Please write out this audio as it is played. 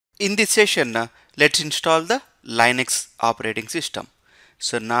In this session, let's install the Linux operating system.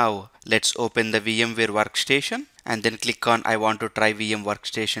 So now let's open the VMware workstation and then click on I want to try VM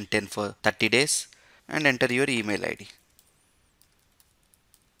workstation 10 for 30 days and enter your email ID.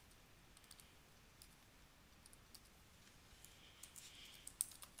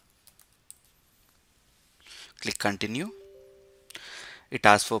 Click continue. It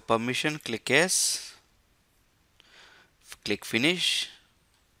asks for permission. Click yes. Click finish.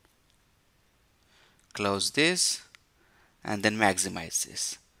 Close this and then maximize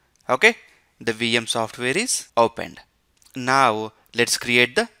this. Okay, the VM software is opened. Now let's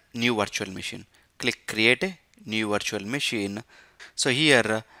create the new virtual machine. Click create a new virtual machine. So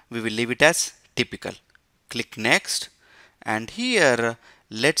here we will leave it as typical. Click next and here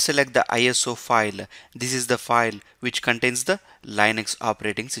let's select the ISO file. This is the file which contains the Linux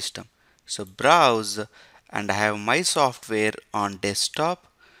operating system. So browse and I have my software on desktop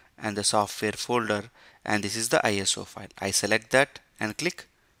and the software folder, and this is the ISO file. I select that and click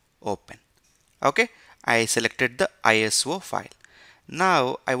open. Okay, I selected the ISO file.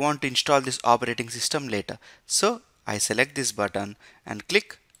 Now I want to install this operating system later. So I select this button and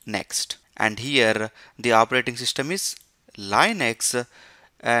click next. And here the operating system is Linux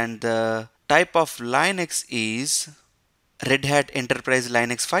and the type of Linux is Red Hat Enterprise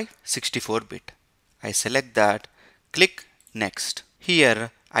Linux 5 64-bit. I select that, click next.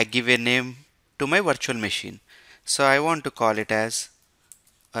 Here I give a name to my virtual machine. So I want to call it as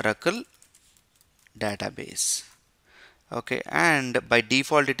Oracle database. Okay, and by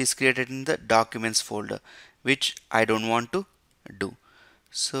default it is created in the documents folder, which I don't want to do.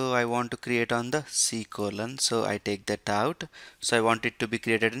 So I want to create on the C colon, so I take that out. So I want it to be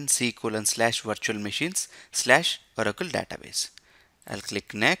created in C colon / virtual machines / Oracle database. I'll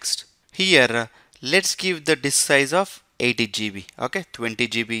click next. Here let's give the disk size of 80 GB. Okay, 20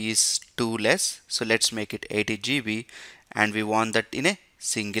 GB is too less, so let's make it 80 GB and we want that in a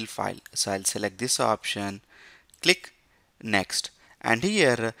single file. So I'll select this option, click next, and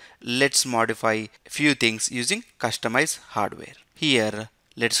here let's modify few things using customize hardware. Here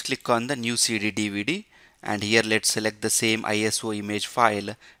let's click on the new CD DVD and here let's select the same ISO image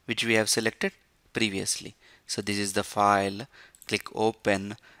file which we have selected previously. So this is the file. Click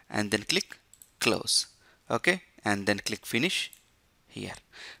open and then click close. Okay, and then click finish here.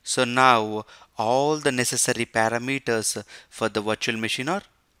 So now all the necessary parameters for the virtual machine are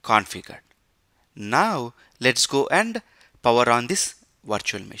configured. Now let's go and power on this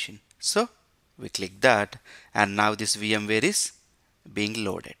virtual machine. So we click that and now this VMware is being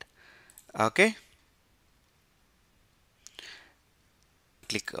loaded. Okay,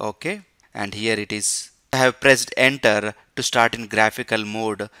 click OK and here it is. I have pressed enter to start in graphical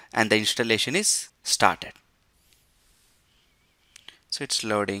mode and the installation is started. So it's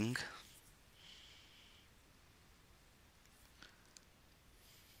loading.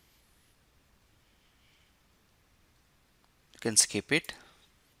 You can skip it.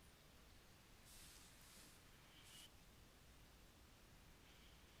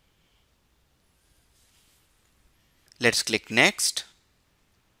 Let's click next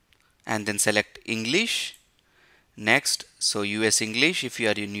and then select English. Next, so US English if you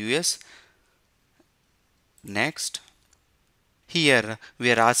are in US. Next. Here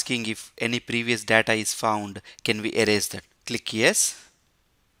we are asking if any previous data is found, can we erase that? Click yes.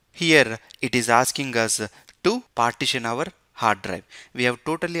 Here it is asking us to partition our hard drive. We have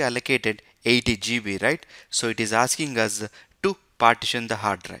totally allocated 80 GB, right? So it is asking us to partition the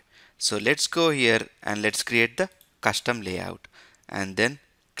hard drive. So let's go here and let's create the custom layout and then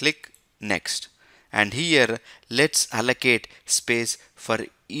click next. And here let's allocate space for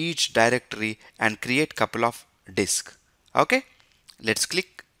each directory and create couple of disks. Okay, let's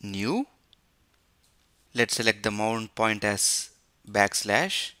click new. Let's select the mount point as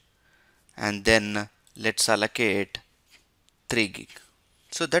backslash and then let's allocate 3 gig.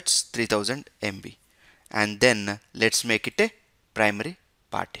 So that's 3000 MB and then let's make it a primary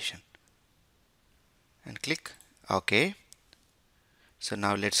partition and click OK. So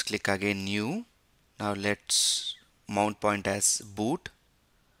now let's click again new. Now let's mount point as boot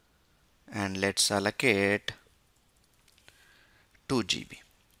and let's allocate 2 GB.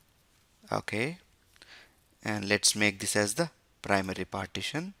 Okay, and let's make this as the primary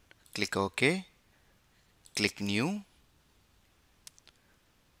partition. Click OK, click new.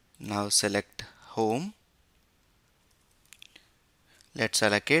 Now select home. Let's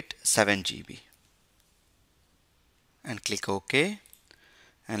allocate 7 GB and click OK,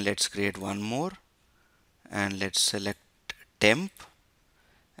 and let's create one more and let's select temp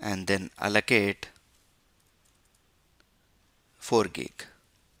and then allocate 4 gig.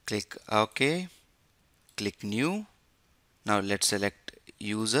 Click OK, click new. Now let's select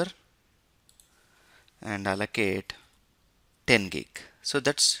user and allocate 10 gig. So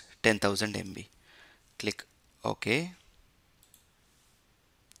that's 10,000 MB. Click OK.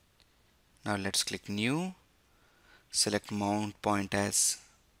 Now let's click new. Select mount point as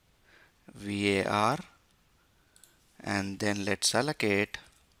VAR and then let's allocate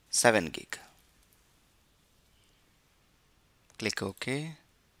 7 gig. Click OK.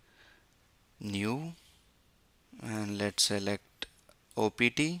 New and let's select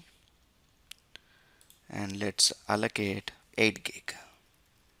OPT and let's allocate 8 gig.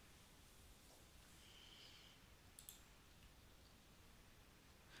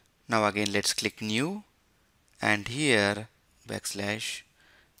 Now again let's click new and here backslash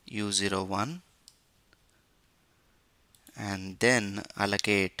U01 and then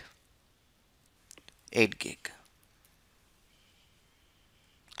allocate 8 gig.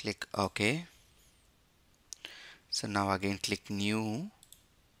 Click OK. So now again click new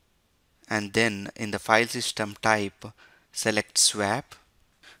and then in the file system type select swap.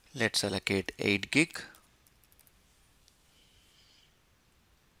 Let's allocate 8 gig.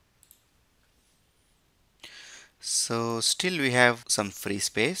 So still we have some free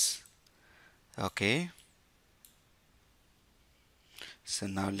space. Okay. So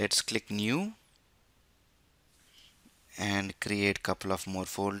now let's click new and create couple of more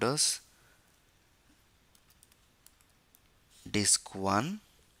folders. Disk 1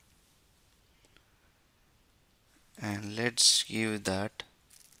 and let's give that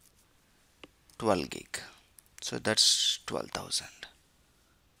 12 gig. So that's 12,000.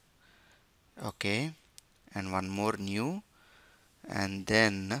 Okay. And one more new and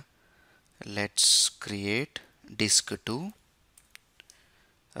then let's create disk 2.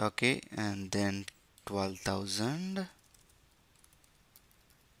 Okay, and then 12,000,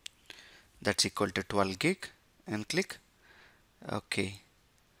 that's equal to 12 gig and click OK.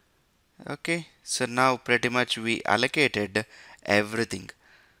 Okay, so now pretty much we allocated everything,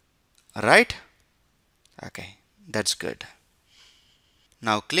 right? Okay, that's good.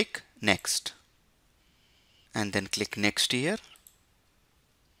 Now click next and then click next here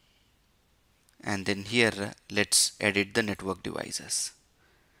and then here let's edit the network devices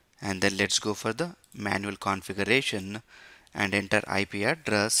and then let's go for the manual configuration and enter IP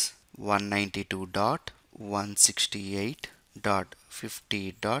address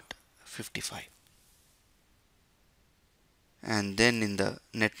 192.168.50.55 and then in the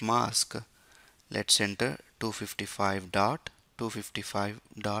net mask let's enter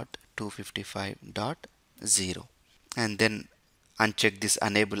 255.255.255.0 and then uncheck this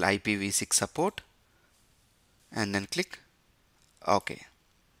enable IPv6 support and then click OK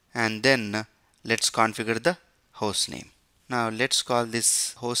and then let's configure the host name. Now let's call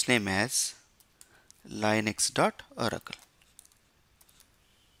this host name as linux.oracle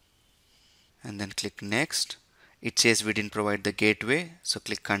and then click next. It says we didn't provide the gateway, so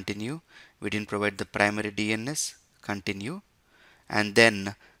click continue. We didn't provide the primary DNS, continue and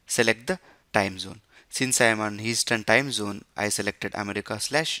then select the time zone. Since I am on Eastern time zone, I selected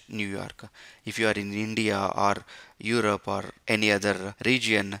America/New York. If you are in India or Europe or any other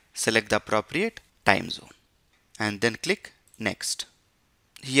region, select the appropriate time zone and then click next.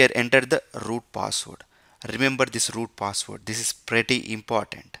 Here enter the root password. Remember this root password. This is pretty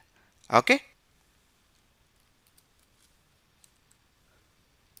important. Okay.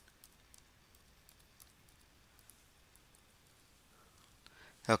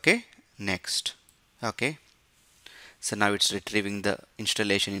 Okay. Next. Okay. So now it's retrieving the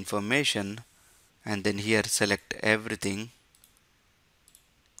installation information and then here select everything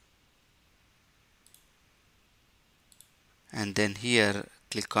and then here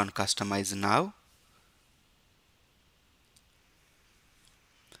click on customize now.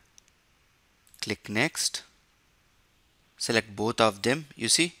 Click next. Select both of them. You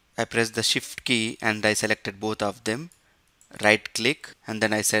see I pressed the shift key and I selected both of them. Right click and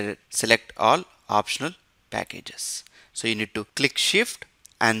then I said select all optional packages. So you need to click shift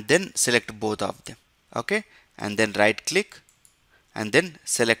and then select both of them. Okay, and then right click and then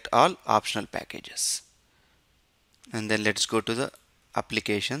select all optional packages and then let's go to the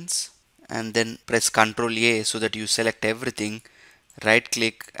applications and then press Ctrl A so that you select everything. Right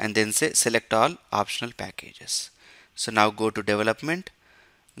click and then say select all optional packages. So now go to development,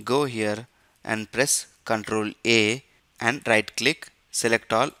 go here and press Ctrl A and right click,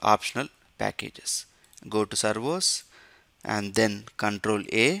 select all optional packages. Go to servers and then Ctrl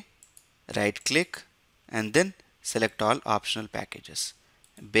A, right click and then select all optional packages.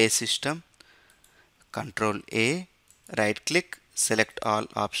 Base system, Ctrl A, right click select all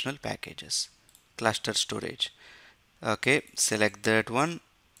optional packages, cluster storage. Okay, select that one,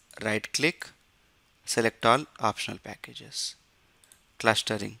 right click, select all optional packages,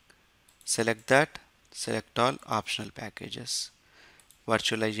 clustering, select that, select all optional packages,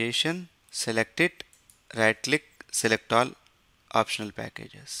 virtualization, select it, right click, select all optional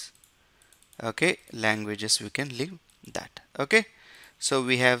packages. Okay, languages we can leave that. Okay, so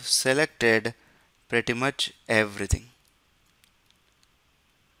we have selected pretty much everything.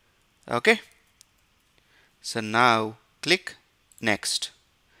 Okay, so now click next.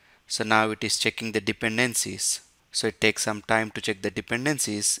 So now it is checking the dependencies. So it takes some time to check the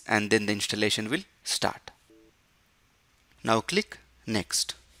dependencies and then the installation will start. Now click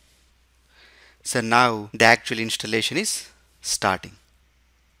next. So now the actual installation is starting.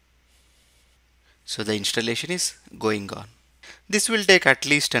 So the installation is going on. This will take at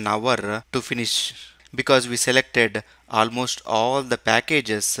least an hour to finish because we selected almost all the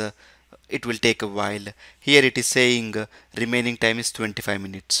packages. It will take a while. Here it is saying remaining time is 25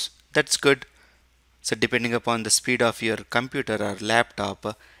 minutes. That's good. So depending upon the speed of your computer or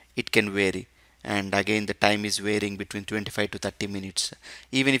laptop, it can vary. And again, the time is varying between 25 to 30 minutes.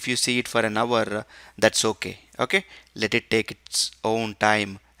 Even if you see it for an hour, that's okay. Okay, let it take its own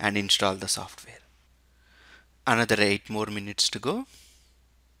time and install the software. Another 8 more minutes to go.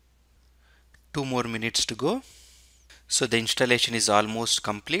 2 more minutes to go. So the installation is almost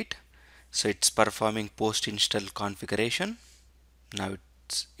complete. So it's performing post install configuration. Now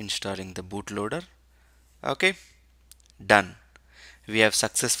it's installing the bootloader. Okay, done. We have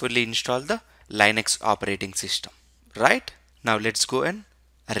successfully installed the Linux operating system, right? Now let's go and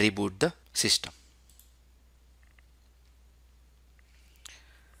reboot the system.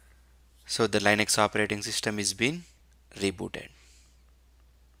 So the Linux operating system is being rebooted.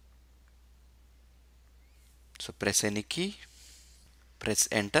 So press any key, press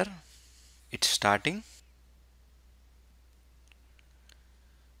enter. It's starting.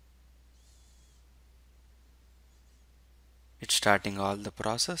 It's starting all the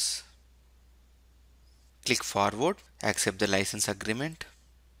process. Click forward, accept the license agreement.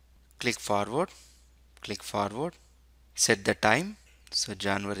 Click forward, click forward. Set the time. So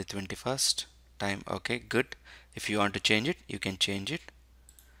January 21st time. Okay, good. If you want to change it, you can change it.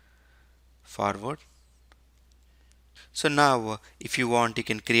 Forward. So now if you want, you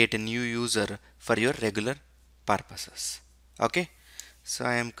can create a new user for your regular purposes. Okay, so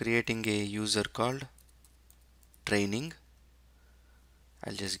I am creating a user called training.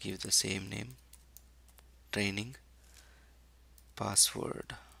 I'll just give the same name, training,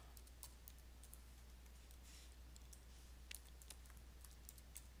 password.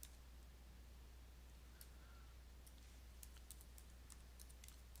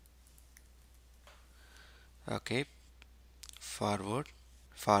 Okay, forward,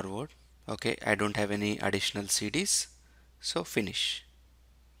 forward. Okay, I don't have any additional CDs, so finish.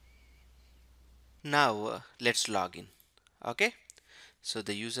 Now let's log in. Okay, so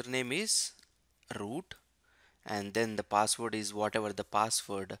the username is root and then the password is whatever the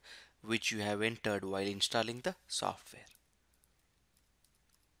password which you have entered while installing the software.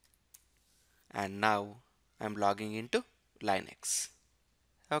 And now I'm logging into Linux.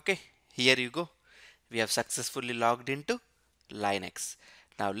 Okay, here you go. We have successfully logged into Linux.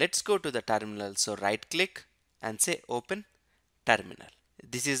 Now let's go to the terminal. So right click and say open terminal.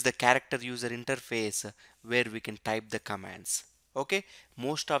 This is the character user interface where we can type the commands. Okay,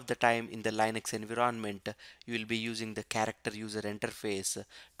 most of the time in the Linux environment you will be using the character user interface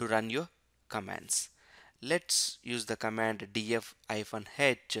to run your commands. Let's use the command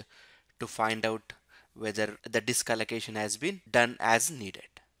df-h to find out whether the disk allocation has been done as needed.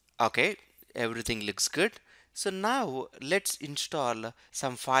 Okay, everything looks good. So now let's install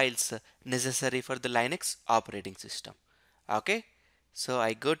some files necessary for the Linux operating system. Okay, so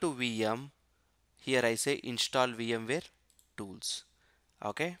I go to VM. Here I say install VMware tools.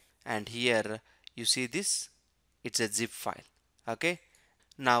 Okay, and here you see this, it's a zip file. Okay,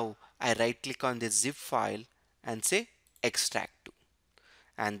 now I right click on this zip file and say extract to,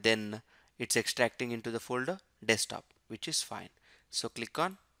 and then it's extracting into the folder desktop, which is fine. So click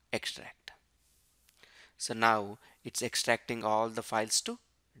on extract. So now it's extracting all the files to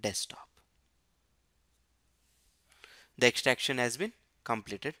desktop. The extraction has been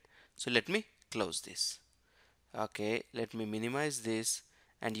completed. So let me close this. Okay, let me minimize this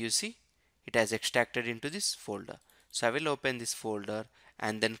and you see it has extracted into this folder. So I will open this folder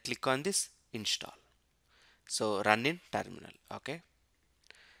and then click on this install. So run in terminal. Okay,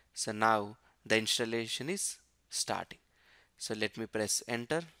 so now the installation is starting. So let me press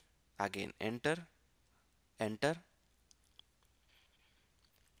enter, again enter, enter.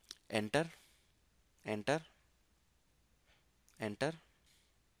 enter, enter, enter,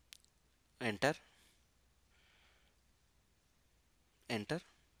 enter, enter,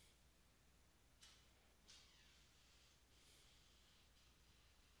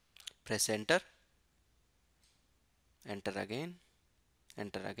 press enter, enter again,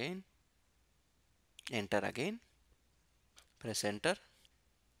 enter again, enter again, press enter.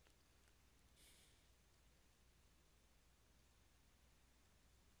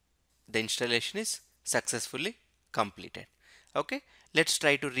 The installation is successfully completed. Okay, let's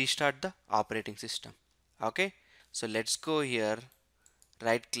try to restart the operating system. Okay, so let's go here,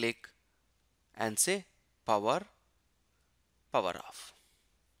 right click and say power off.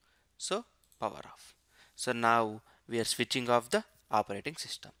 So power off. So now we are switching off the operating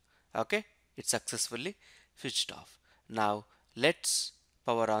system. Okay, it's successfully switched off. Now let's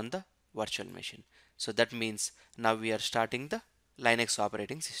power on the virtual machine. So that means now we are starting the Linux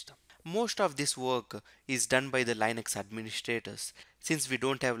operating system. Most of this work is done by the Linux administrators. Since we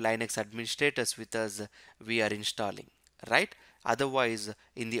don't have Linux administrators with us, we are installing, right? Otherwise,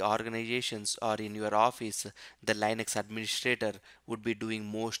 in the organizations or in your office, the Linux administrator would be doing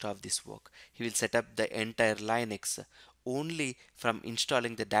most of this work. He will set up the entire Linux. Only from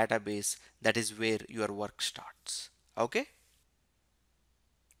installing the database, that is where your work starts. Okay?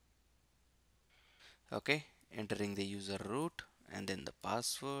 Okay, entering the user root and then the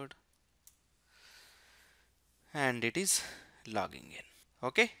password, and it is logging in.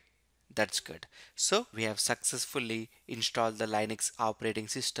 Okay, that's good. So we have successfully installed the Linux operating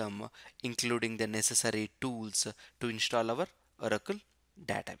system, including the necessary tools to install our Oracle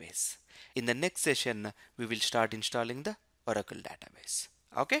database. In the next session, we will start installing the Oracle database.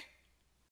 Okay.